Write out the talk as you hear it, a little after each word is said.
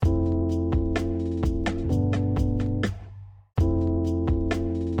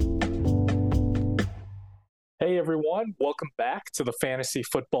everyone. Welcome back to the Fantasy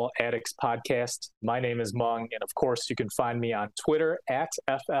Football Addicts podcast. My name is Mung, and of course, you can find me on Twitter at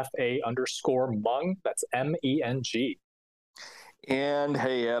FFA_Mung. That's MENG. And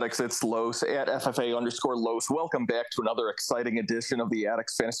hey, Addicts, it's Los at FFA_Los. Welcome back to another exciting edition of the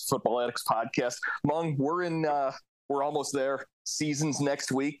Addicts Fantasy Football Addicts podcast. Mung, we're almost there. Season's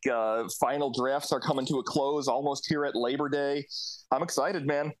next week. Final drafts are coming to a close almost here at Labor Day. I'm excited,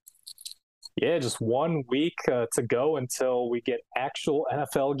 man. Yeah, just 1 week to go until we get actual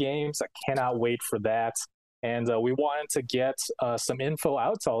NFL games. I cannot wait for that. And we wanted to get some info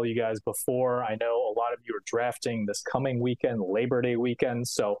out to all you guys before. I know a lot of you are drafting this coming weekend, Labor Day weekend.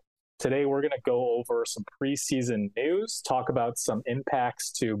 So today we're going to go over some preseason news, talk about some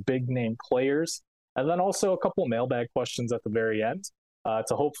impacts to big name players, and then also a couple mailbag questions at the very end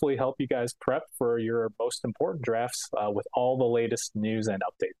to hopefully help you guys prep for your most important drafts with all the latest news and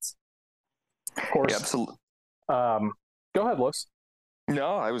updates. Of course. Yeah, absolutely. Go ahead, Los.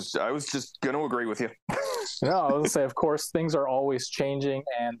 No, I was just going to agree with you. No, I was going to say, of course, things are always changing,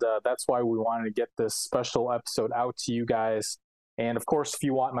 and that's why we wanted to get this special episode out to you guys. And, of course, if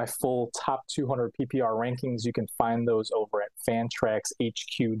you want my full top 200 PPR rankings, you can find those over at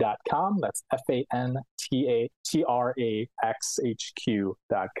fantraxhq.com. That's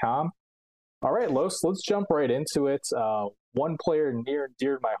FANTATRAXHQ.com. All right, Los, let's jump right into it. One player near and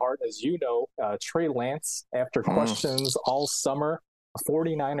dear to my heart, as you know, Trey Lance. After questions all summer, the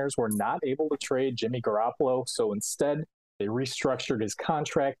 49ers were not able to trade Jimmy Garoppolo, so instead they restructured his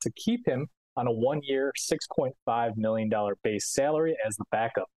contract to keep him on a 1-year, $6.5 million base salary as the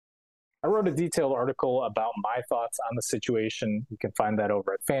backup. I wrote a detailed article about my thoughts on the situation. You can find that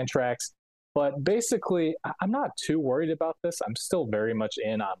over at Fantrax. But basically, I'm not too worried about this. I'm still very much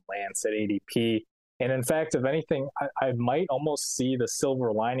in on Lance at ADP. And in fact, if anything, I might almost see the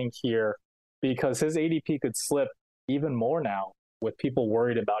silver lining here because his ADP could slip even more now with people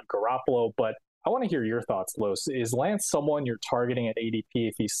worried about Garoppolo. But I want to hear your thoughts, Los. Is Lance someone you're targeting at ADP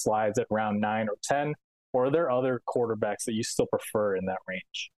if he slides at round 9 or 10? Or are there other quarterbacks that you still prefer in that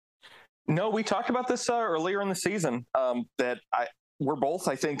range? No, we talked about this earlier in the season we're both,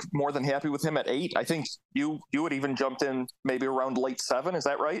 I think, more than happy with him at 8. I think you had even jumped in maybe around late 7. Is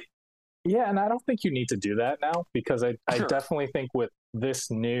that right? Yeah, and I don't think you need to do that now because I Sure. definitely think with this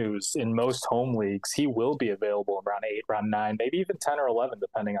news in most home leagues, he will be available around 8, around 9, maybe even 10 or 11,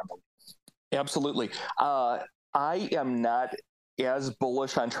 depending on the league. Absolutely. I am not as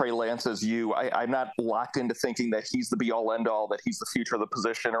bullish on Trey Lance as you. I'm not locked into thinking that he's the be-all, end-all, that he's the future of the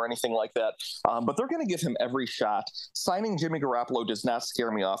position or anything like that. But they're going to give him every shot. Signing Jimmy Garoppolo does not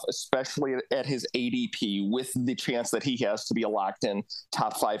scare me off, especially at his ADP with the chance that he has to be a locked-in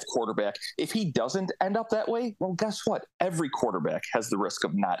top 5 quarterback. If he doesn't end up that way, well, guess what? Every quarterback has the risk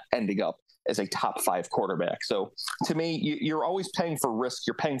of not ending up as a top 5 quarterback. So to me, you're always paying for risk.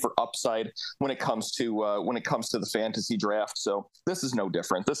 You're paying for upside when it comes to the fantasy draft. So this is no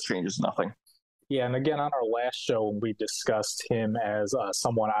different. This changes nothing. Yeah, and again, on our last show, we discussed him as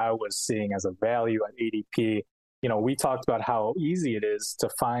someone I was seeing as a value at ADP. You know, we talked about how easy it is to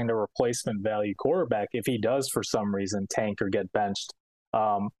find a replacement value quarterback if he does, for some reason, tank or get benched.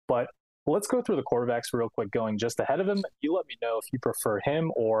 But let's go through the quarterbacks real quick going just ahead of him. You let me know if you prefer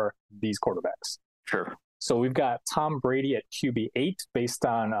him or these quarterbacks. Sure. So we've got Tom Brady at QB8 based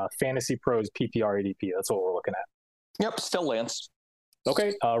on Fantasy Pros PPR ADP. That's what we're looking at. Yep, still Lance.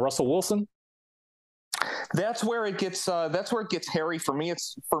 Okay, Russell Wilson. That's where it gets hairy for me.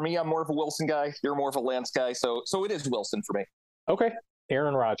 I'm more of a Wilson guy. You're more of a Lance guy. So it is Wilson for me. Okay,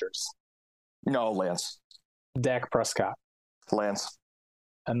 Aaron Rodgers. No, Lance. Dak Prescott. Lance.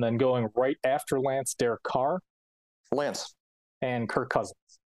 And then going right after Lance, Derek Carr. Lance. And Kirk Cousins.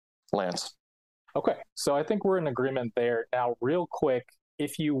 Lance. Okay, so I think we're in agreement there. Now, real quick,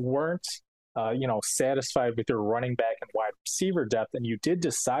 if you weren't, satisfied with your running back and wide receiver depth, and you did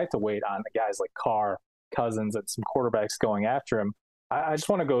decide to wait on guys like Carr, Cousins, and some quarterbacks going after him, I just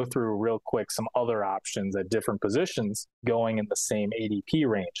want to go through real quick some other options at different positions going in the same ADP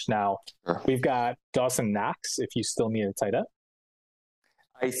range. Now, We've got Dawson Knox if you still need a tight end.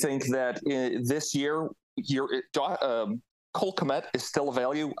 I think that this year, Cole Kmet is still a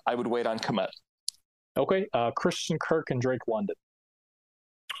value. I would wait on Kmet. Okay, Christian Kirk and Drake London.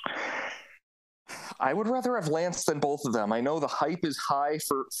 I would rather have Lance than both of them. I know the hype is high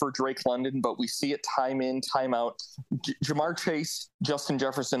for Drake London, but we see it time in, time out. Jamar Chase, Justin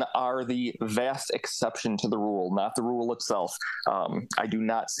Jefferson are the vast exception to the rule, not the rule itself. I do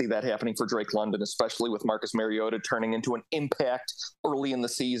not see that happening for Drake London, especially with Marcus Mariota turning into an impact early in the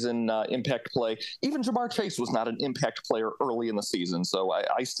season, impact play. Even Jamar Chase was not an impact player early in the season, so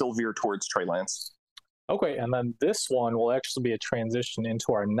I still veer towards Trey Lance. Okay, and then this one will actually be a transition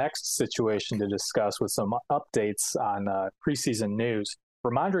into our next situation to discuss with some updates on preseason news.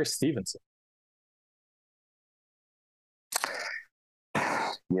 Rhamondre Stevenson.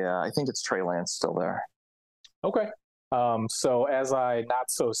 Yeah, I think it's Trey Lance still there. Okay. So as I not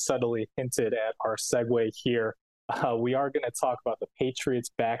so subtly hinted at our segue here, we are going to talk about the Patriots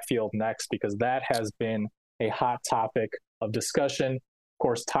backfield next because that has been a hot topic of discussion. Of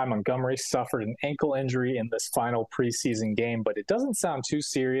course, Ty Montgomery suffered an ankle injury in this final preseason game, but it doesn't sound too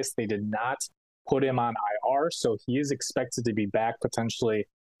serious. They did not put him on IR, so he is expected to be back potentially,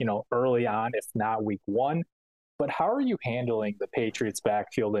 early on, if not week one. But how are you handling the Patriots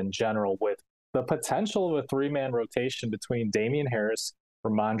backfield in general with the potential of a three-man rotation between Damien Harris,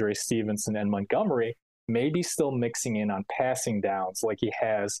 Rhamondre Stevenson, and Montgomery, maybe still mixing in on passing downs like he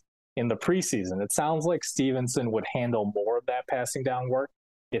has in the preseason? It sounds like Stevenson would handle more of that passing down work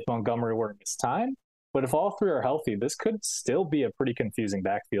if Montgomery were to miss time. But if all three are healthy, this could still be a pretty confusing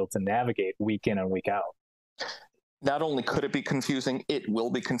backfield to navigate week in and week out. Not only could it be confusing, it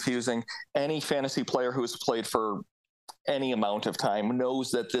will be confusing. Any fantasy player who has played for any amount of time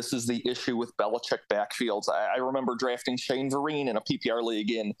knows that this is the issue with Belichick backfields. I remember drafting Shane Vereen in a PPR league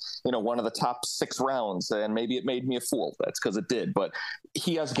in, one of the top 6 rounds, and maybe it made me a fool. That's because it did. But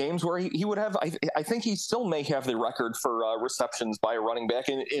he has games where he would have. I think he still may have the record for receptions by a running back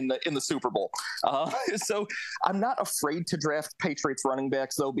in the Super Bowl. So I'm not afraid to draft Patriots running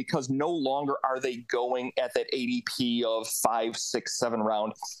backs though, because no longer are they going at that ADP of 5, 6, 7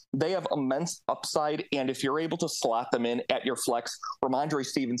 round. They have immense upside, and if you're able to slot them in at your flex, Rhamondre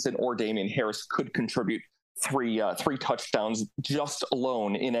Stevenson or Damien Harris could contribute three touchdowns just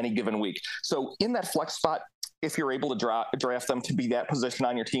alone in any given week. So in that flex spot, if you're able to draft them to be that position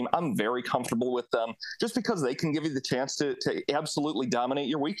on your team, I'm very comfortable with them just because they can give you the chance to absolutely dominate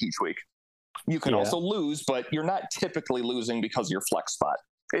your week each week. You can also lose, but you're not typically losing because of your flex spot.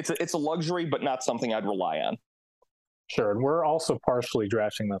 It's a luxury, but not something I'd rely on. Sure, and we're also partially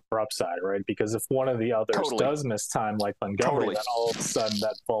drafting them for upside, right? Because if one of the others does miss time, like Montgomery, then all of a sudden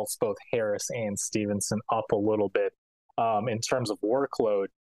that vaults both Harris and Stevenson up a little bit in terms of workload.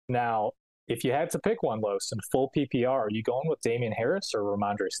 Now, if you had to pick one, Los, in full PPR, are you going with Damien Harris or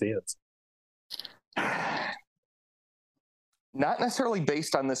Rhamondre Stevenson? Not necessarily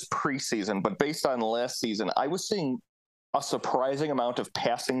based on this preseason, but based on last season, I was seeing a surprising amount of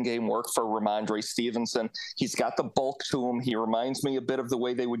passing game work for Rhamondre Stevenson. He's got the bulk to him. He reminds me a bit of the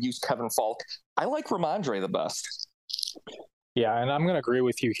way they would use Kevin Falk. I like Rhamondre the best. Yeah, and I'm going to agree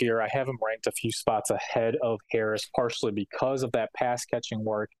with you here. I have him ranked a few spots ahead of Harris, partially because of that pass catching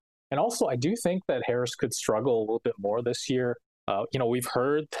work. And also, I do think that Harris could struggle a little bit more this year. We've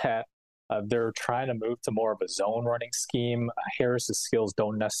heard that they're trying to move to more of a zone running scheme. Harris's skills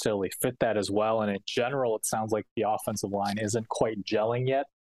don't necessarily fit that as well. And in general, it sounds like the offensive line isn't quite gelling yet.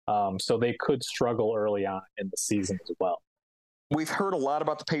 So they could struggle early on in the season as well. We've heard a lot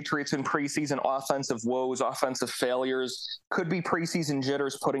about the Patriots in preseason, offensive woes, offensive failures, could be preseason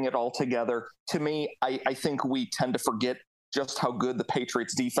jitters putting it all together. To me, I think we tend to forget just how good the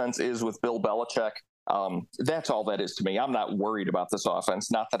Patriots defense is with Bill Belichick. That's all that is to me. I'm not worried about this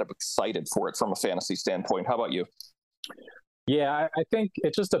offense, not that I'm excited for it from a fantasy standpoint. How about you? Yeah, I think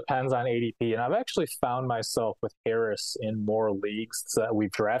it just depends on ADP. And I've actually found myself with Harris in more leagues that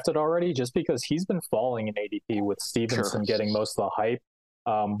we've drafted already, just because he's been falling in ADP with Stevenson getting most of the hype.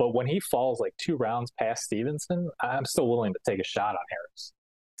 But when he falls like 2 rounds past Stevenson, I'm still willing to take a shot on Harris.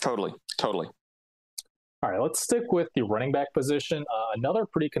 Totally. All right, let's stick with the running back position. Another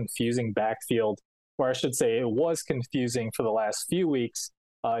pretty confusing backfield, or I should say it was confusing for the last few weeks,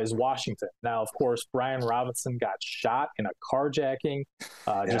 is Washington. Now, of course, Brian Robinson got shot in a carjacking,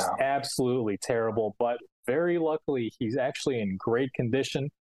 just absolutely terrible, but very luckily, he's actually in great condition.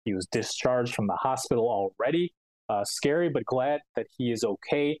 He was discharged from the hospital already. Scary, but glad that he is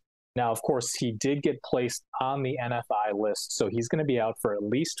okay. Now, of course, he did get placed on the NFI list, so he's going to be out for at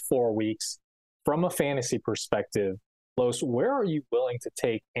least 4 weeks. From a fantasy perspective, Los, where are you willing to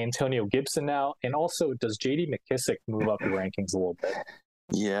take Antonio Gibson now? And also, does J.D. McKissic move up your rankings a little bit?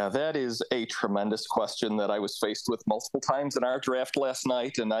 Yeah, that is a tremendous question that I was faced with multiple times in our draft last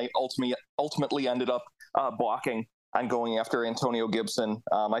night, and I ultimately ended up balking on going after Antonio Gibson.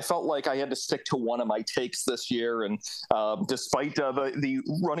 I felt like I had to stick to one of my takes this year, and despite the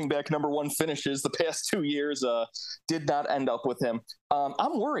running back number 1 finishes the past 2 years, did not end up with him.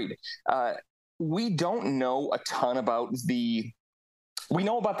 I'm worried. We don't know a ton about we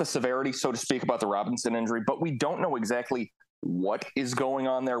know about the severity, so to speak, about the Robinson injury, but we don't know exactly what is going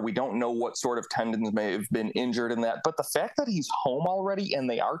on there. We don't know what sort of tendons may have been injured in that. But the fact that he's home already and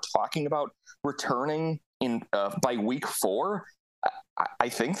they are talking about returning in by week 4, I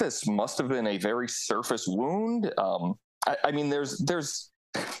think this must have been a very surface wound. I mean, there's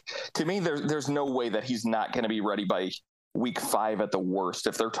to me, there's no way that he's not going to be ready by week 5 at the worst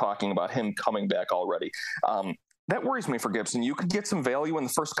if they're talking about him coming back already. That worries me for Gibson. You could get some value in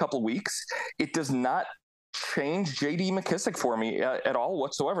the first couple of weeks. It does not change J.D. McKissic for me at all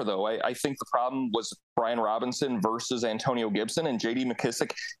whatsoever, though. I think the problem was Brian Robinson versus Antonio Gibson, and J.D.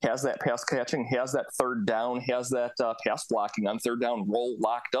 McKissic has that pass catching, has that third down, has that pass blocking on third down role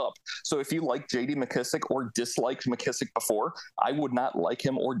locked up. So if you like J.D. McKissic or disliked McKissic before, I would not like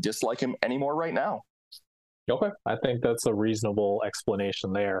him or dislike him anymore right now. Okay, I think that's a reasonable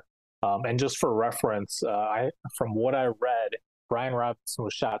explanation there. And just for reference, from what I read, Brian Robinson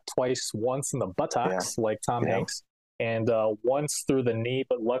was shot twice, once in the buttocks, like Tom Hanks, and once through the knee,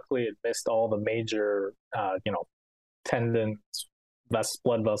 but luckily it missed all the major, tendons,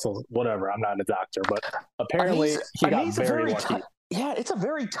 blood vessels, whatever. I'm not a doctor, but apparently he got very lucky. It's a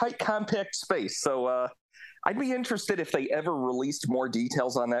very tight, compact space. So I'd be interested if they ever released more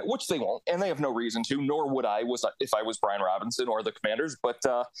details on that, which they won't, and they have no reason to, nor would I if I was Brian Robinson or the Commanders. But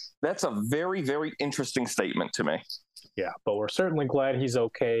that's a very, very interesting statement to me. Yeah, but we're certainly glad he's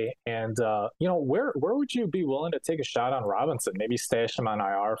okay. And, where would you be willing to take a shot on Robinson? Maybe stash him on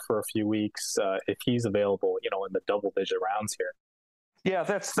IR for a few weeks if he's available, in the double-digit rounds here. Yeah,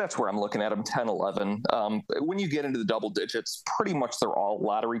 that's where I'm looking at him, 10, 11. When you get into the double digits, pretty much they're all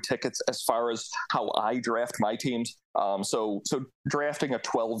lottery tickets as far as how I draft my teams. So drafting a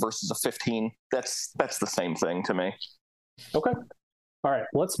 12 versus a 15, that's the same thing to me. Okay. All right,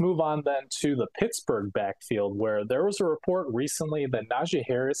 let's move on then to the Pittsburgh backfield, where there was a report recently that Najee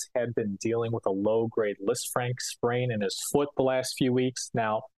Harris had been dealing with a low-grade Lisfranc sprain in his foot the last few weeks.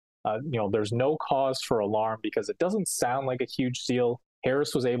 Now, there's no cause for alarm because it doesn't sound like a huge deal.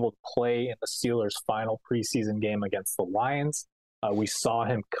 Harris was able to play in the Steelers' final preseason game against the Lions. We saw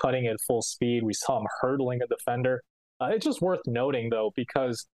him cutting at full speed. We saw him hurdling a defender. It's just worth noting, though,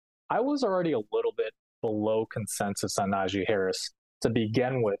 because I was already a little bit below consensus on Najee Harris to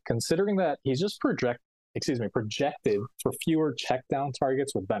begin with, considering that he's just projected for fewer check down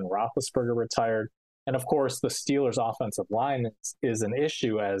targets with Ben Roethlisberger retired. And of course, the Steelers' offensive line is an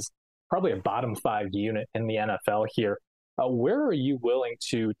issue as probably a bottom 5 unit in the NFL here. Where are you willing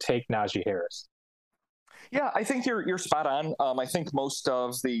to take Najee Harris? Yeah, I think you're spot on. I think most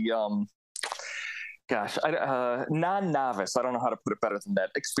of the non-novice, I don't know how to put it better than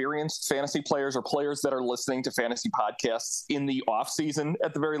that, experienced fantasy players or players that are listening to fantasy podcasts in the off season,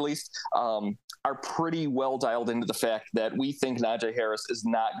 at the very least, are pretty well dialed into the fact that we think Najee Harris is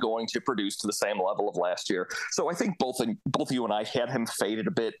not going to produce to the same level of last year. So I think both you and I had him faded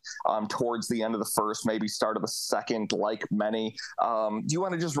a bit towards the end of the first, maybe start of the second, like many. Do you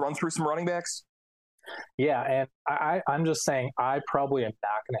want to just run through some running backs? Yeah, and I'm just saying I probably am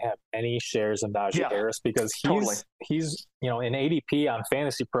not going to have any shares of Najee Harris because he's in ADP on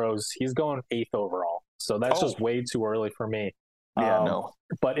Fantasy Pros, he's going 8th overall. So that's just way too early for me. No.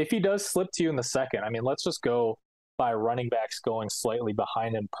 But if he does slip to you in the second, let's just go by running backs going slightly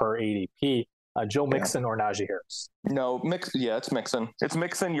behind him per ADP. Joe Mixon or Najee Harris? No, it's Mixon. It's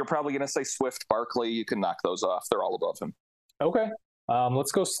Mixon. You're probably going to say Swift, Barkley. You can knock those off. They're all above him. Okay.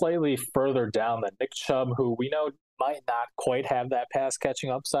 Let's go slightly further down then. Nick Chubb, who we know might not quite have that pass catching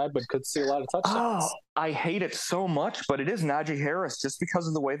upside, but could see a lot of touchdowns. I hate it so much, but it is Najee Harris just because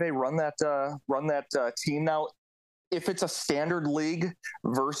of the way they run that team now. If it's a standard league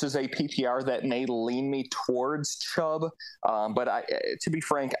versus a PPR, that may lean me towards Chubb. But to be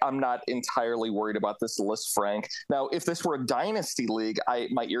frank, I'm not entirely worried about this Lisfranc. Now, if this were a dynasty league,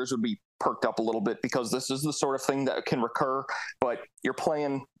 my ears would be perked up a little bit because this is the sort of thing that can recur. But you're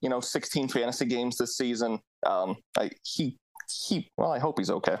playing, 16 fantasy games this season. I hope he's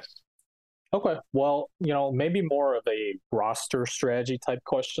okay. Okay. Well, maybe more of a roster strategy type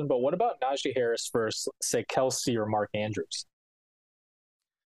question, but what about Najee Harris versus, say, Kelsey or Mark Andrews?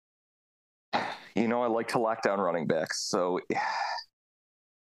 I like to lock down running backs. So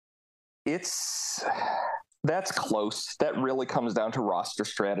that's close. That really comes down to roster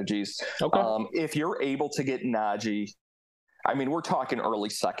strategies. Okay. If you're able to get Najee, we're talking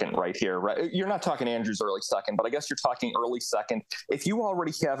early second right here, right? You're not talking Andrews early second, but I guess you're talking early second. If you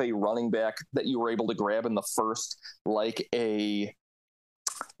already have a running back that you were able to grab in the first, like a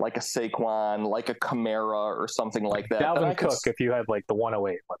Saquon, like a Kamara or something like that. Dalvin Cook, if you had like the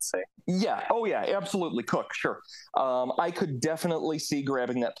 108, let's say. Yeah. Oh yeah, absolutely. Cook. Sure. I could definitely see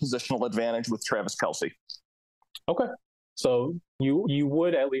grabbing that positional advantage with Travis Kelce. Okay. So you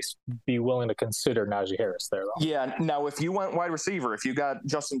would at least be willing to consider Najee Harris there, though. Yeah. Now, if you went wide receiver, if you got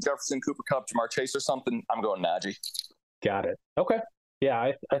Justin Jefferson, Cooper Kupp, Jamar Chase, or something, I'm going Najee. Got it. Okay. Yeah,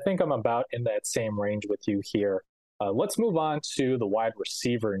 I think I'm about in that same range with you here. Let's move on to the wide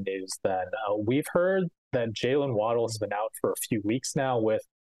receiver news then. We've heard that Jalen Waddle has been out for a few weeks now with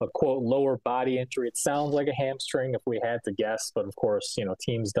a quote lower body injury. It sounds like a hamstring if we had to guess, but of course,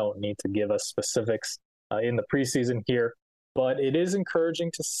 teams don't need to give us specifics in the preseason here. But it is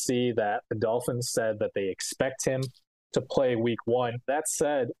encouraging to see that the Dolphins said that they expect him to play week 1. That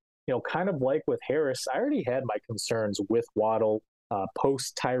said, kind of like with Harris, I already had my concerns with Waddle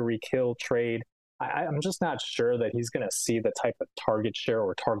post Tyreek Hill trade. I'm just not sure that he's going to see the type of target share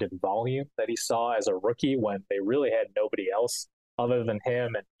or target volume that he saw as a rookie when they really had nobody else other than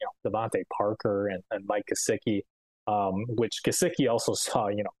him and Devontae Parker and Mike Gesicki, which Gesicki also saw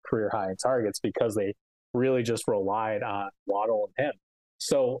career high in targets because they really just relied on Waddle and him.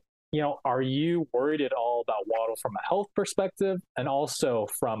 So, are you worried at all about Waddle from a health perspective and also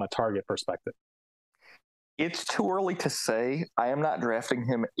from a target perspective? It's too early to say. I am not drafting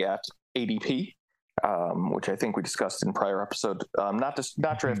him at ADP, which I think we discussed in prior episode. Not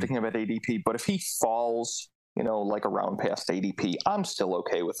drafting him at ADP, but if he falls, like around past ADP, I'm still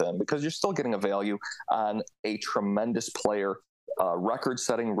okay with him because you're still getting a value on a tremendous player,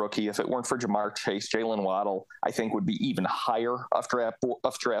 record-setting rookie. If it weren't for Jamar Chase, Jalen Waddle, I think would be even higher up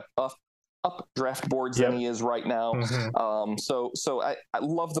draft boards than he is right now. Mm-hmm. So I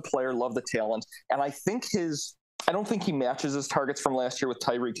love the player, love the talent, and I don't think he matches his targets from last year with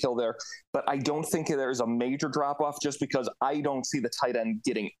Tyreek Hill there, but I don't think there's a major drop-off just because I don't see the tight end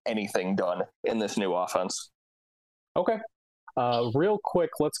getting anything done in this new offense. Okay. Real quick,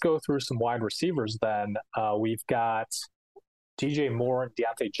 let's go through some wide receivers then. We've got DJ Moore and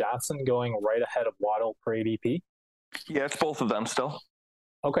Deontay Johnson going right ahead of Waddle per ADP. Yeah, it's both of them still.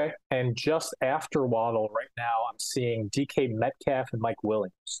 Okay. And just after Waddle right now, I'm seeing DK Metcalf and Mike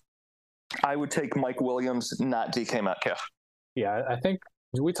Williams. I would take Mike Williams, not DK Metcalf. Yeah, I think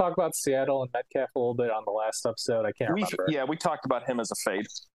we talked about Seattle and Metcalf a little bit on the last episode. I can't remember. Yeah, we talked about him as a fade.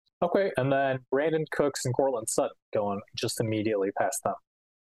 Okay, and then Brandon Cooks and Courtland Sutton going just immediately past them.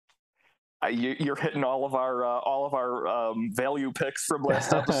 You're hitting all of our value picks from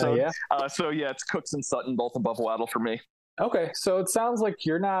last episode. Yeah. So it's Cooks and Sutton both above Waddle for me. Okay, so it sounds like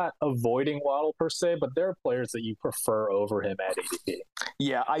you're not avoiding Waddle per se, but there are players that you prefer over him at ADP.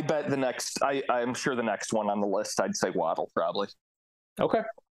 Yeah, I bet I'm sure the next one on the list, I'd say Waddle probably. Okay,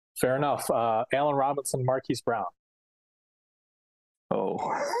 fair enough. Allen Robinson, Marquise Brown. Oh,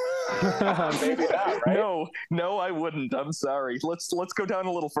 maybe not, right? No, I wouldn't. I'm sorry. Let's go down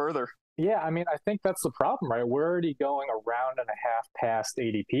a little further. Yeah, I mean, I think that's the problem, right? We're already going a round and a half past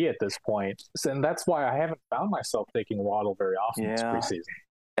ADP at this point, and that's why I haven't found myself taking Waddle very often this preseason.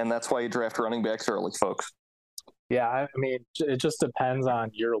 And that's why you draft running backs early, folks. Yeah, I mean, it just depends on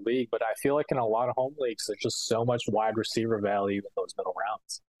your league, but I feel like in a lot of home leagues, there's just so much wide receiver value in those middle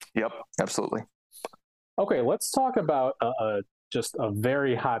rounds. Yep, absolutely. Okay, let's talk about just a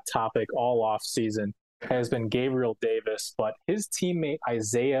very hot topic all off season has been Gabriel Davis, but his teammate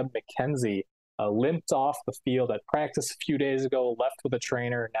Isaiah McKenzie limped off the field at practice a few days ago, left with a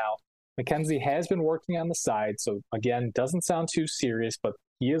trainer. Now, McKenzie has been working on the side, so again, doesn't sound too serious, but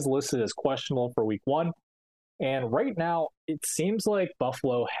he is listed as questionable for week 1. And right now, it seems like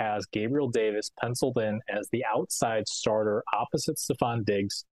Buffalo has Gabriel Davis penciled in as the outside starter opposite Stephon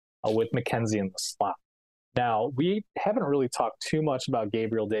Diggs with McKenzie in the slot. Now, we haven't really talked too much about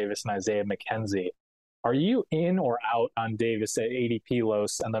Gabriel Davis and Isaiah McKenzie. Are you in or out on Davis at ADP,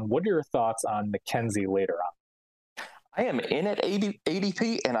 Los? And then what are your thoughts on McKenzie later on? I am in at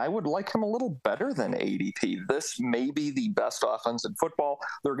ADP, and I would like him a little better than ADP. This may be the best offense in football.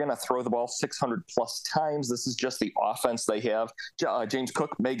 They're going to throw the ball 600 plus times. This is just the offense they have. James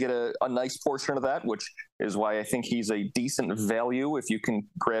Cook may get a nice portion of that, which is why I think he's a decent value if you can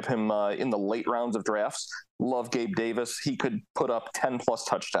grab him in the late rounds of drafts. Love Gabe Davis. He could put up 10 plus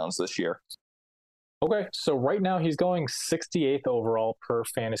touchdowns this year. Okay, so right now he's going 68th overall per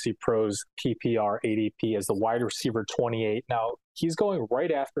Fantasy Pros PPR ADP as the wide receiver 28. Now, he's going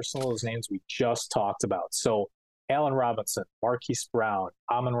right after some of those names we just talked about. So, Allen Robinson, Marquise Brown,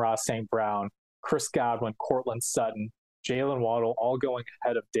 Amon-Ra St. Brown, Chris Godwin, Courtland Sutton, Jalen Waddle, all going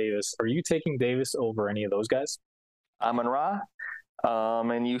ahead of Davis. Are you taking Davis over any of those guys? Amon-Ra,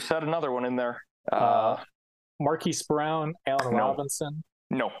 and you said another one in there. Marquise Brown, Allen Robinson?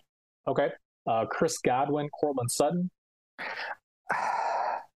 No. Okay. Chris Godwin, Courtland Sutton?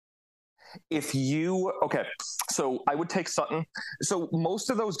 So I would take Sutton. So most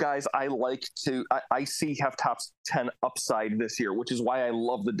of those guys I see have top 10 upside this year, which is why I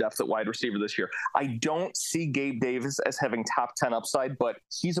love the depth at wide receiver this year. I don't see Gabe Davis as having top 10 upside, but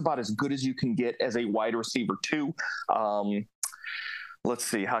he's about as good as you can get as a wide receiver too. Let's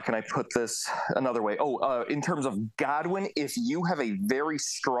see, how can I put this another way? In terms of Godwin, if you have a very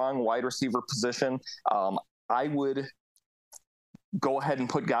strong wide receiver position, I would go ahead and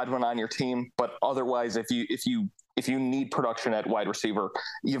put Godwin on your team. But otherwise, if you need production at wide receiver,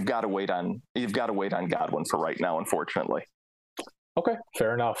 you've got to wait on Godwin for right now, unfortunately. Okay,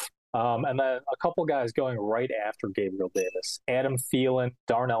 fair enough. And then a couple guys going right after Gabriel Davis: Adam Thielen,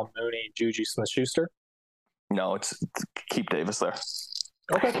 Darnell Mooney, Juju Smith-Schuster. No, it's keep Davis there.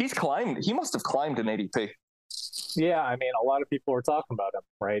 Okay, he's climbed. He must have climbed in ADP. Yeah, I mean, a lot of people are talking about him,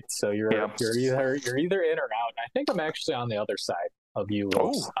 right? So you're either in or out. I think I'm actually on the other side of you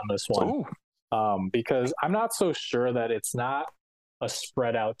on this one, because I'm not so sure that it's not a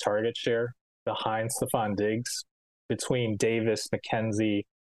spread out target share behind Stephon Diggs between Davis, McKenzie,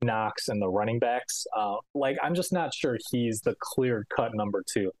 Knox, and the running backs. I'm just not sure he's the clear cut number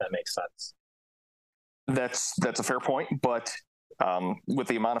 2, if that makes sense. That's a fair point, but with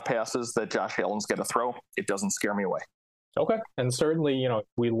the amount of passes that Josh Allen's going to throw, it doesn't scare me away. Okay. And certainly,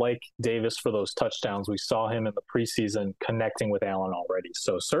 we like Davis for those touchdowns. We saw him in the preseason connecting with Allen already.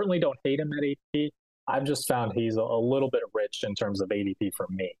 So certainly don't hate him at ADP. I've just found he's a little bit rich in terms of ADP for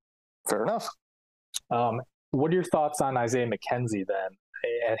me. Fair enough. What are your thoughts on Isaiah McKenzie then?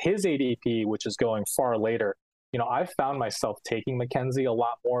 At his ADP, which is going far later, I've found myself taking McKenzie a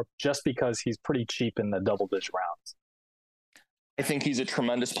lot more just because he's pretty cheap in the double-digit rounds. I think he's a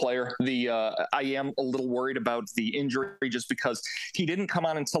tremendous player. I am a little worried about the injury just because he didn't come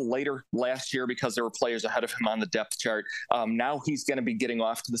on until later last year because there were players ahead of him on the depth chart. Now he's going to be getting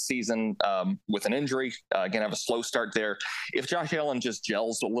off to the season with an injury. Going to have a slow start there. If Josh Allen just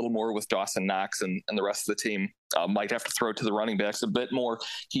gels a little more with Dawson Knox and the rest of the team, might have to throw to the running backs a bit more.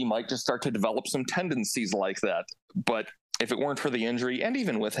 He might just start to develop some tendencies like that. But if it weren't for the injury, and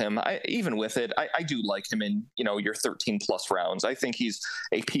even with him, I do like him in your 13 plus rounds. I think he's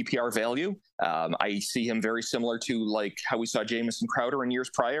a PPR value. I see him very similar to like how we saw Jamison Crowder in years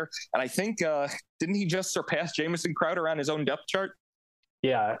prior, and I think didn't he just surpass Jamison Crowder on his own depth chart?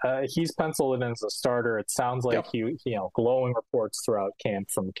 Yeah, he's penciled in as a starter. It sounds like he glowing reports throughout camp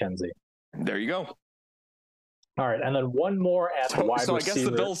from McKenzie. There you go. All right, and then one more at the wide receiver. So I guess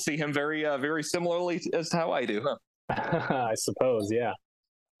the Bills see him very, very similarly as to how I do, huh? I suppose, yeah.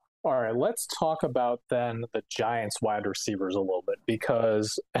 All right, let's talk about then the Giants wide receivers a little bit,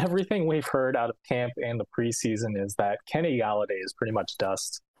 because everything we've heard out of camp and the preseason is that Kenny Golladay is pretty much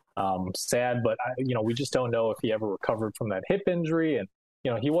dust. Sad, but we just don't know if he ever recovered from that hip injury, and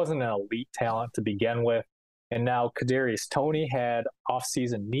he wasn't an elite talent to begin with. And now Kadarius Toney had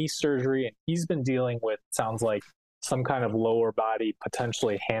off-season knee surgery, and he's been dealing with, sounds like, some kind of lower body,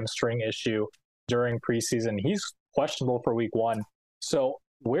 potentially hamstring issue during preseason. He's questionable for week 1. So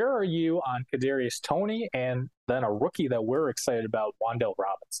where are you on Kadarius Toney and then a rookie that we're excited about, Wan'Dale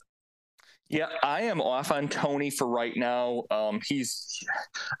Robinson? Yeah, I am off on Toney for right now.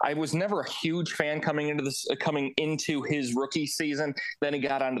 I was never a huge fan coming into his rookie season. Then he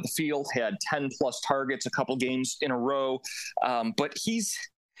got onto the field, had 10 plus targets a couple games in a row. But he's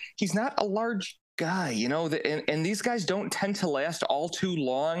not a large guy, and these guys don't tend to last all too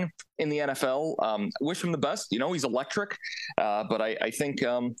long in the NFL. Wish him the best. He's electric, but I think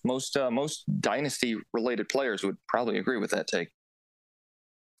most dynasty related players would probably agree with that take.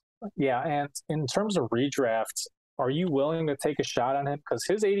 Yeah, and in terms of redrafts, are you willing to take a shot on him? Because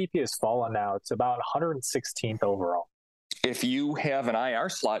his ADP has fallen now. It's about 116th overall. If you have an IR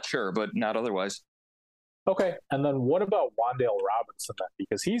slot, sure, but not otherwise. Okay, and then what about Wan'Dale Robinson then?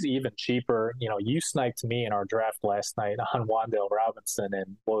 Because he's even cheaper. You sniped me in our draft last night on Wan'Dale Robinson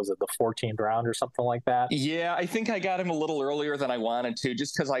in, what was it, the 14th round or something like that? Yeah, I think I got him a little earlier than I wanted to,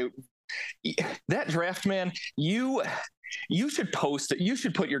 just because that draft, man, you should post it. You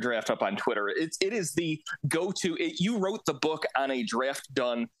should put your draft up on Twitter. It is the go-to. You wrote the book on a draft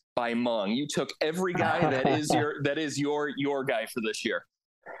done by Mung. You took every guy that is your guy for this year.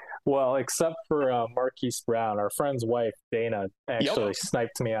 Well, except for Marquise Brown, our friend's wife Dana actually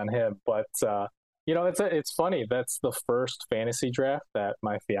sniped me on him. But it's funny. That's the first fantasy draft that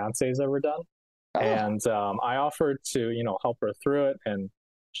my fiance's ever done, and I offered to help her through it, and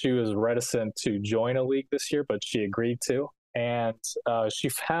she was reticent to join a league this year, but she agreed to. And she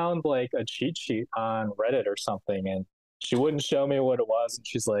found like a cheat sheet on Reddit or something, and she wouldn't show me what it was. And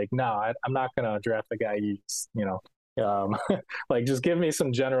she's like, "No, I'm not going to draft the guy you Like, just give me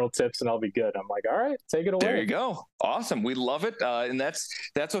some general tips and I'll be good. I'm like, all right, take it away. There you go. Awesome. We love it. And that's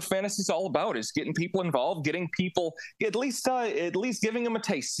what fantasy is all about, is getting people involved, getting people at least giving them a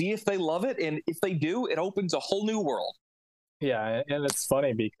taste, see if they love it. And if they do, it opens a whole new world. Yeah, and it's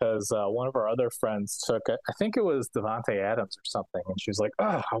funny because one of our other friends took, I think it was Devontae Adams or something, and she was like,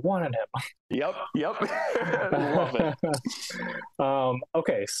 "Oh, I wanted him." Yep. Love it.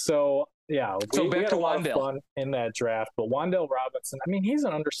 Okay, so yeah, we back had to a lot Wan'Dale. of fun in that draft, but Wan'Dale Robinson, I mean, he's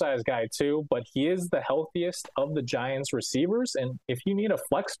an undersized guy too, but he is the healthiest of the Giants receivers, and if you need a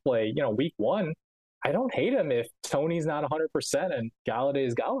flex play, week one, I don't hate him if Tony's not 100% and Galladay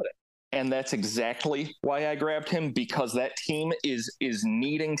is Galladay. And that's exactly why I grabbed him, because that team is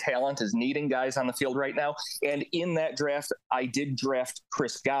needing talent, is needing guys on the field right now. And in that draft, I did draft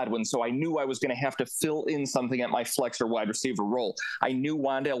Chris Godwin, so I knew I was going to have to fill in something at my flex or wide receiver role. I knew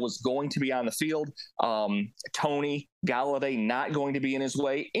Wan'Dale was going to be on the field. Tony, Galladay not going to be in his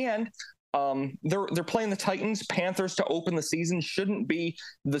way, and they're playing the Titans. Panthers to open the season shouldn't be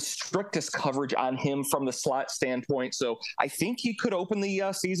the strictest coverage on him from the slot standpoint. So I think he could open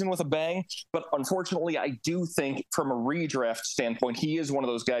the season with a bang. But unfortunately, I do think from a redraft standpoint, he is one of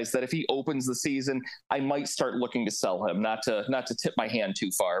those guys that if he opens the season, I might start looking to sell him. Not to tip my hand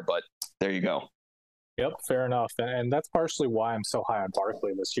too far, but there you go. Yep, fair enough. And that's partially why I'm so high on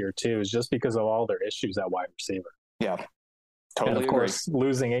Barkley this year too, is just because of all their issues at wide receiver. Yeah, totally. And of course,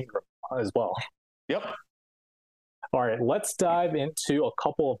 losing Ingram as well. Yep. All right, let's dive into a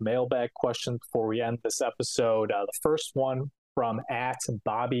couple of mailbag questions before we end this episode. The first one from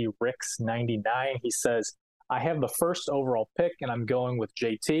 @BobbyRicks99. He says, I have the first overall pick and I'm going with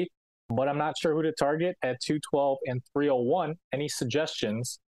JT, but I'm not sure who to target at 212 and 301. Any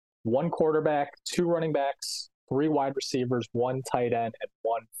suggestions? 1 quarterback, 2 running backs, 3 wide receivers, 1 tight end, and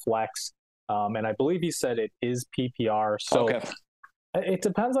 1 flex. And I believe he said it is PPR. So okay. It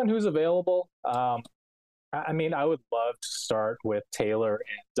depends on who's available. I mean, I would love to start with Taylor,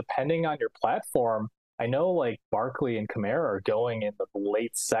 and depending on your platform, I know like Barkley and Kamara are going in the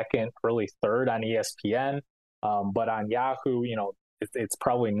late second, early third on ESPN, but on Yahoo, it's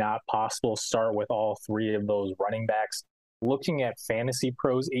probably not possible to start with all 3 of those running backs. Looking at Fantasy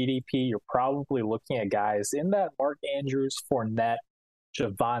Pros ADP, you're probably looking at guys in that Mark Andrews, Fournette,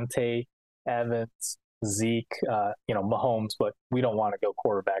 Javonte, Evans, Zeke, Mahomes, but we don't want to go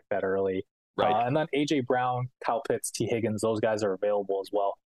quarterback that early. Right. And then A.J. Brown, Kyle Pitts, T. Higgins, those guys are available as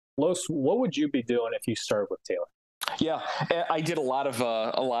well. Los, what would you be doing if you started with Taylor? Yeah, I did a lot of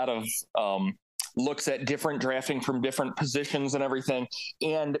looks at different drafting from different positions and everything.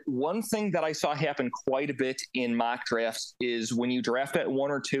 And one thing that I saw happen quite a bit in mock drafts is when you draft at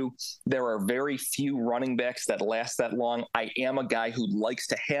 1 or 2, there are very few running backs that last that long. I am a guy who likes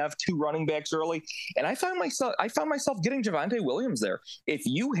to have 2 running backs early. And I found myself getting Javonte Williams there. If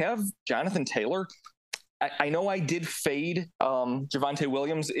you have Jonathan Taylor, I know I did fade Javonte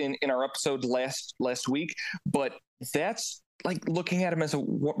Williams in our episode last week, but that's like looking at him as a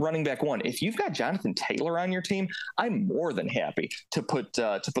running back 1. If you've got Jonathan Taylor on your team, I'm more than happy to put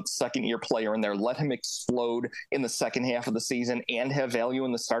second year player in there, let him explode in the second half of the season and have value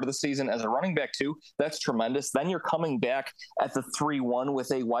in the start of the season as a running back 2. That's tremendous. Then you're coming back at the 3-1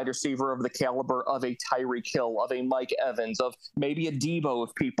 with a wide receiver of the caliber of a Tyreek Hill, of a Mike Evans, of maybe a Debo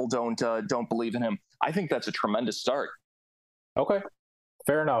if people don't believe in him. I think that's a tremendous start. Okay.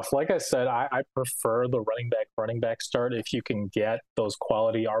 Fair enough. Like I said, I prefer the running back start if you can get those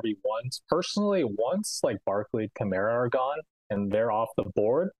quality RB1s. Personally, once like Barkley, Kamara are gone and they're off the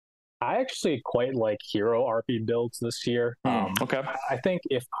board, I actually quite like hero RB builds this year. Okay. I think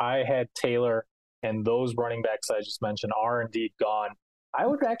if I had Taylor and those running backs I just mentioned are indeed gone, I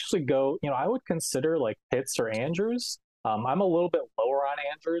would actually go, I would consider like Pitts or Andrews. I'm a little bit lower on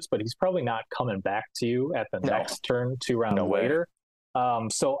Andrews, but he's probably not coming back to you at the next turn 2 rounds later.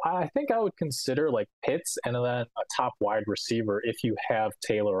 So I think I would consider like Pitts and then a top wide receiver if you have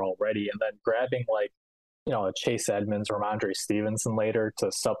Taylor already, and then grabbing like, a Chase Edmonds or Ramondre Stevenson later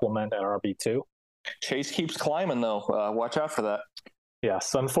to supplement at RB2. Chase keeps climbing though. Watch out for that.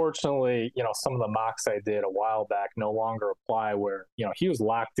 Yes, unfortunately, some of the mocks I did a while back no longer apply where, he was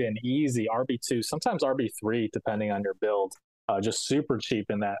locked in easy RB2, sometimes RB3, depending on your build, just super cheap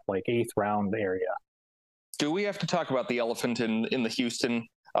in that like 8th round area. Do we have to talk about the elephant in the Houston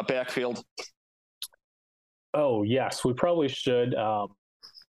backfield? Oh, yes, we probably should.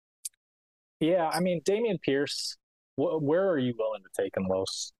 Yeah, I mean, Dameon Pierce, where are you willing to take him,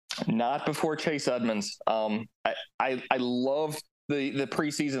 Los? Not before Chase Edmonds. I love the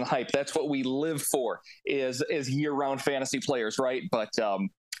preseason hype. That's what we live for is year-round fantasy players, right? But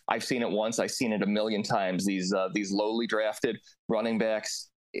I've seen it once. I've seen it a million times. These lowly drafted running backs,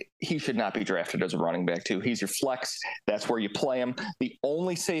 he should not be drafted as a running back too. He's your flex. That's where you play him. The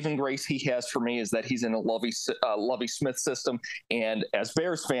only saving grace he has for me is that he's in a Lovie Smith system. And as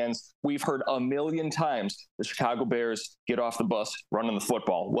Bears fans, we've heard a million times the Chicago Bears get off the bus running the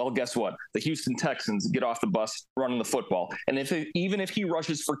football. Well, guess what? The Houston Texans get off the bus running the football. And even if he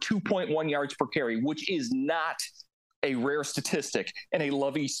rushes for 2.1 yards per carry, which is not a rare statistic in a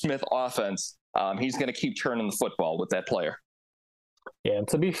Lovie Smith offense, he's going to keep churning the football with that player. Yeah, and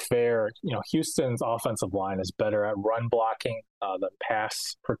to be fair, Houston's offensive line is better at run blocking than pass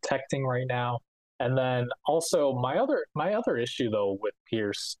protecting right now. And then also my other issue though with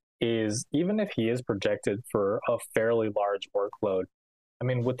Pierce is even if he is projected for a fairly large workload, I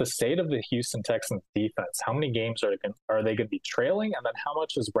mean, with the state of the Houston Texans defense, how many games are they going to be trailing? And then how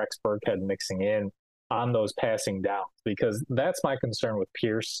much is Rex Burkhead mixing in on those passing downs? Because that's my concern with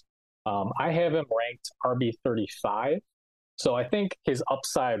Pierce. I have him ranked RB35. So I think his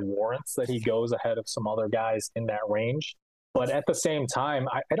upside warrants that he goes ahead of some other guys in that range. But at the same time,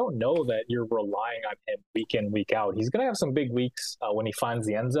 I don't know that you're relying on him week in, week out. He's going to have some big weeks when he finds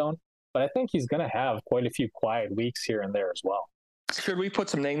the end zone, but I think he's going to have quite a few quiet weeks here and there as well. Should we put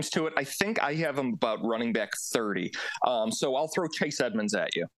some names to it? I think I have him about running back 30. So I'll throw Chase Edmonds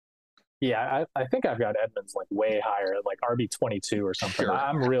at you. Yeah, I think I've got Edmonds like way higher, like RB22 or something. Sure.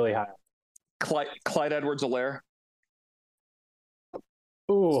 I'm really high. Clyde Edwards-Helaire.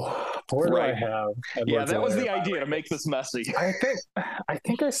 Ooh, where do I have Edwards? Yeah, that was the idea to make this messy. I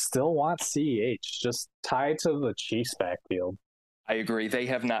think I still want CEH just tied to the Chiefs backfield. I agree. They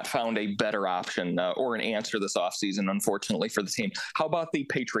have not found a better option or an answer this offseason, unfortunately, for the team. How about the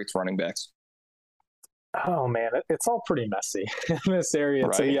Patriots running backs? Oh man, it's all pretty messy in this area.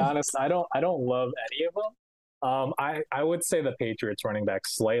 Right. To be honest, I don't love any of them. I would say the Patriots running back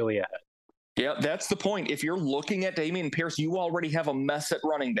slightly ahead. Yeah, that's the point. If you're looking at Dameon Pierce, you already have a mess at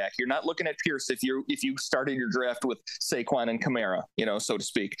running back. You're not looking at Pierce if you started your draft with Saquon and Kamara, so to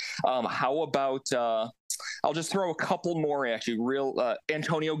speak. How about I'll just throw a couple more at you.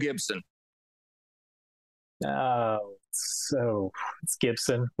 Antonio Gibson. So it's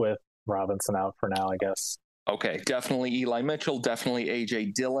Gibson with Robinson out for now, I guess. Okay, definitely Eli Mitchell, definitely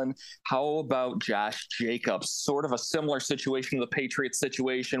A.J. Dillon. How about Josh Jacobs? Sort of a similar situation to the Patriots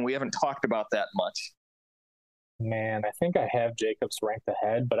situation. We haven't talked about that much. Man, I think I have Jacobs ranked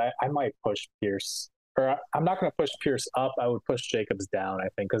ahead, but I might push Pierce. Or I'm not going to push Pierce up. I would push Jacobs down, I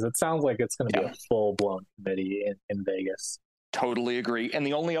think, because it sounds like it's going to be a full-blown committee in Vegas. Totally agree. And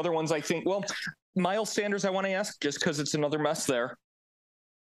the only other ones I think, Miles Sanders I want to ask, just because it's another mess there.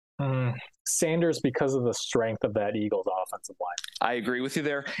 Sanders because of the strength of that Eagles offensive line. I agree with you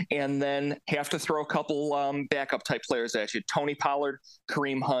there. And then have to throw a couple backup type players at you. Tony Pollard,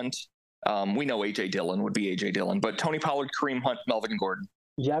 Kareem Hunt. We know A.J. Dillon would be A.J. Dillon, but Tony Pollard, Kareem Hunt, Melvin Gordon.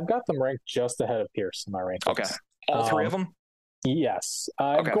 Yeah, I've got them ranked just ahead of Pierce in my rankings. Okay. All three of them? Yes.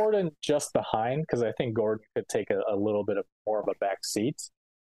 Okay. Gordon just behind because I think Gordon could take a little bit of more of a back seat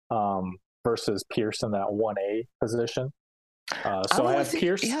versus Pierce in that 1A position. So I have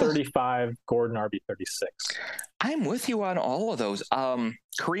Pierce 35, Gordon RB 36. I'm with you on all of those.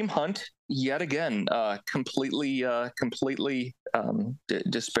 Kareem Hunt, yet again, completely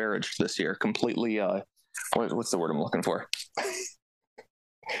disparaged this year. Completely, what's the word I'm looking for?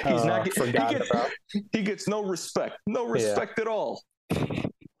 He's not. He gets no respect. No respect at all.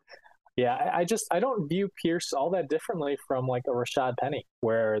 Yeah, I don't view Pierce all that differently from like a Rashad Penny,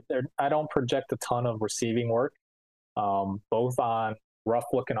 where I don't project a ton of receiving work. Both on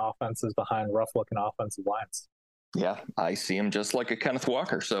rough-looking offenses behind rough-looking offensive lines. Yeah, I see him just like a Kenneth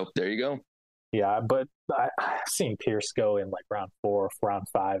Walker, so there you go. Yeah, but I've seen Pierce go in like round 4, round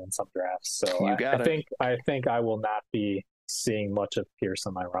 5 in some drafts, so I think I will not be seeing much of Pierce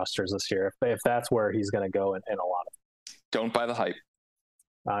on my rosters this year, if that's where he's going to go in a lot of them. Don't buy the hype.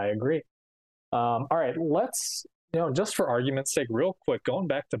 I agree. All right, let's, just for argument's sake, real quick, going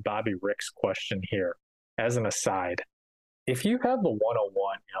back to Bobby Rick's question here. As an aside, if you have the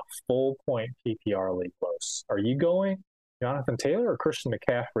 101 in a full point PPR league close, are you going Jonathan Taylor or Christian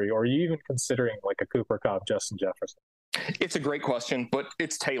McCaffrey, or are you even considering like a Cooper Kupp, Justin Jefferson? It's a great question, but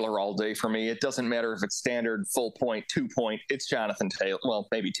it's Taylor all day for me. It doesn't matter if it's standard, full point, 2 point. It's Jonathan Taylor. Well,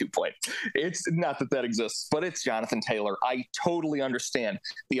 maybe 2 point. It's not that exists, but it's Jonathan Taylor. I totally understand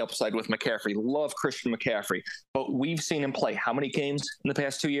the upside with McCaffrey. Love Christian McCaffrey, but we've seen him play how many games in the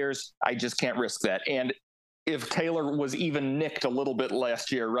past 2 years? I just can't risk that. And if Taylor was even nicked a little bit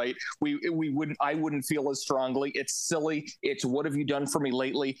last year, right? I wouldn't feel as strongly. It's silly. It's what have you done for me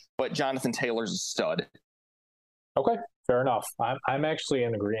lately? But Jonathan Taylor's a stud. Okay, fair enough. I'm actually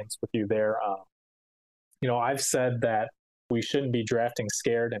in agreement with you there. I've said that we shouldn't be drafting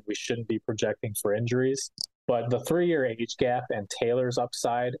scared and we shouldn't be projecting for injuries. But the 3-year age gap and Taylor's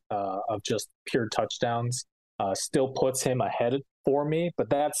upside of just pure touchdowns still puts him ahead for me. But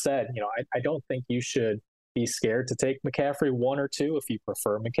that said, I don't think you should be scared to take McCaffrey 1 or 2 if you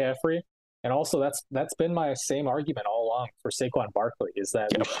prefer McCaffrey. And also, that's been my same argument all along for Saquon Barkley is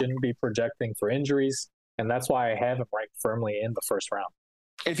that we shouldn't be projecting for injuries, and that's why I have him ranked firmly in the first round.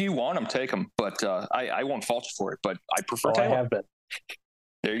 If you want him, take him, but I won't fault you for it. But I prefer Taylor. I have been.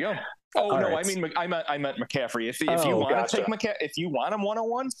 There you go. Oh all no, right. I meant McCaffrey. If you want to take McCaffrey, if you want him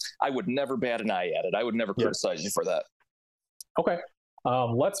 101, I would never bat an eye at it. I would never criticize you for that. Okay.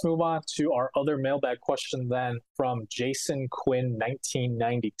 Let's move on to our other mailbag question then from Jason Quinn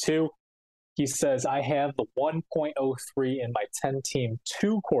 1992. He says, I have the 1.03 in my 10-team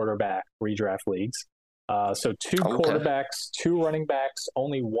 2-quarterback redraft leagues. So 2 quarterbacks, 2 running backs,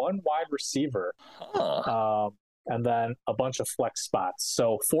 only 1 wide receiver, and then a bunch of flex spots.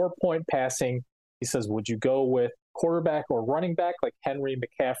 So 4-point passing, he says, would you go with quarterback or running back like Henry,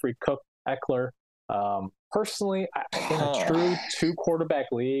 McCaffrey, Cook, Eckler? Personally, in a true 2-quarterback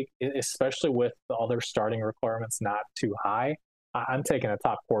league, especially with the other starting requirements not too high, I'm taking a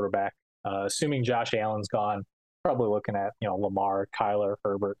top quarterback. Assuming Josh Allen's gone, probably looking at Lamar, Kyler,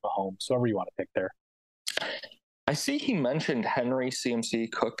 Herbert, Mahomes, whoever you want to pick there. I see he mentioned Henry,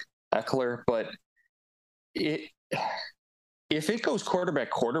 CMC, Cook, Eckler, but if it goes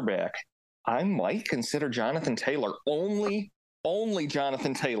quarterback, I might consider Jonathan Taylor. Only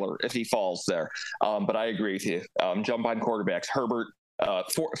Jonathan Taylor if he falls there. But I agree with you. Jump on quarterbacks. Herbert,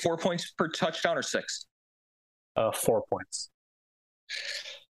 4 points per touchdown or 6? 4 points.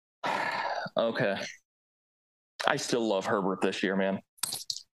 Okay. I still love Herbert this year, man.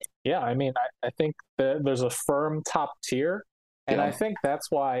 Yeah, I mean, I think there's a firm top tier, and I think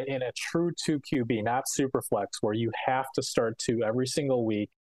that's why in a true 2 QB, not super flex, where you have to start 2 every single week.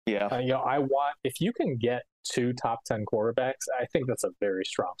 Yeah. If you can get 2 top 10 quarterbacks, I think that's a very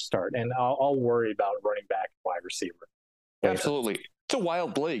strong start, and I'll worry about running back and wide receiver later. Absolutely. It's a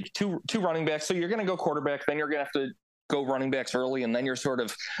wild league. Two running backs, so you're going to go quarterback, then you're going to have to go running backs early, and then you're sort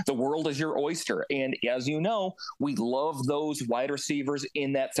of, the world is your oyster. And as you know, we love those wide receivers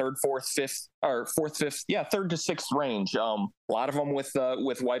in that third to sixth range. A lot of them with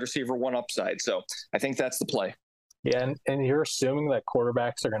wide receiver 1 upside. So I think that's the play. Yeah, and you're assuming that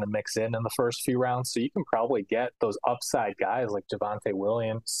quarterbacks are going to mix in the first few rounds, so you can probably get those upside guys like Javonte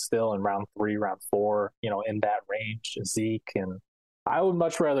Williams still in round 3, round 4, in that range, Zeke. And I would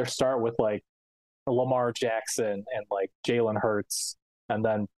much rather start with like Lamar Jackson and like Jalen Hurts, and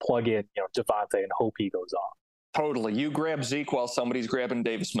then plug in Devontae and hope he goes off. Totally. You grab Zeke while somebody's grabbing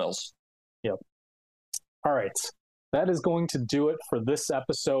Davis Mills. Yep. All right. That is going to do it for this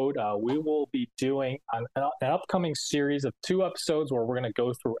episode. We will be doing an upcoming series of 2 episodes where we're going to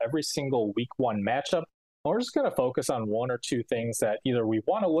go through every single week 1 matchup. We're just going to focus on 1 or 2 things that either we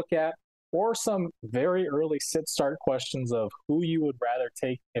want to look at or some very early sit-start questions of who you would rather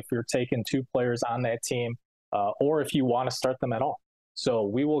take if you're taking 2 players on that team, or if you want to start them at all. So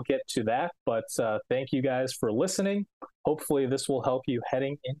we will get to that, but thank you guys for listening. Hopefully this will help you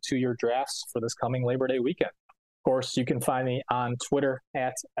heading into your drafts for this coming Labor Day weekend. Of course, you can find me on Twitter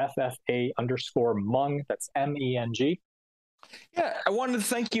at FFA_Mung. That's MENG. Yeah, I wanted to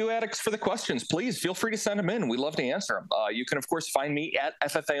thank you, Addicts, for the questions. Please feel free to send them in. We'd love to answer them. You can, of course, find me at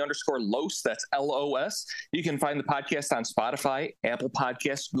FFA_Los. That's LOS. You can find the podcast on Spotify, Apple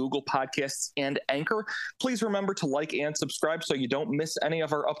Podcasts, Google Podcasts, and Anchor. Please remember to like and subscribe so you don't miss any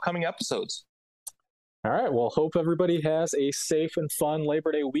of our upcoming episodes. All right. Well, hope everybody has a safe and fun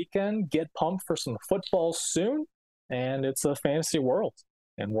Labor Day weekend. Get pumped for some football soon. And it's a fantasy world.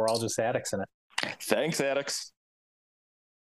 And we're all just addicts in it. Thanks, Addicts.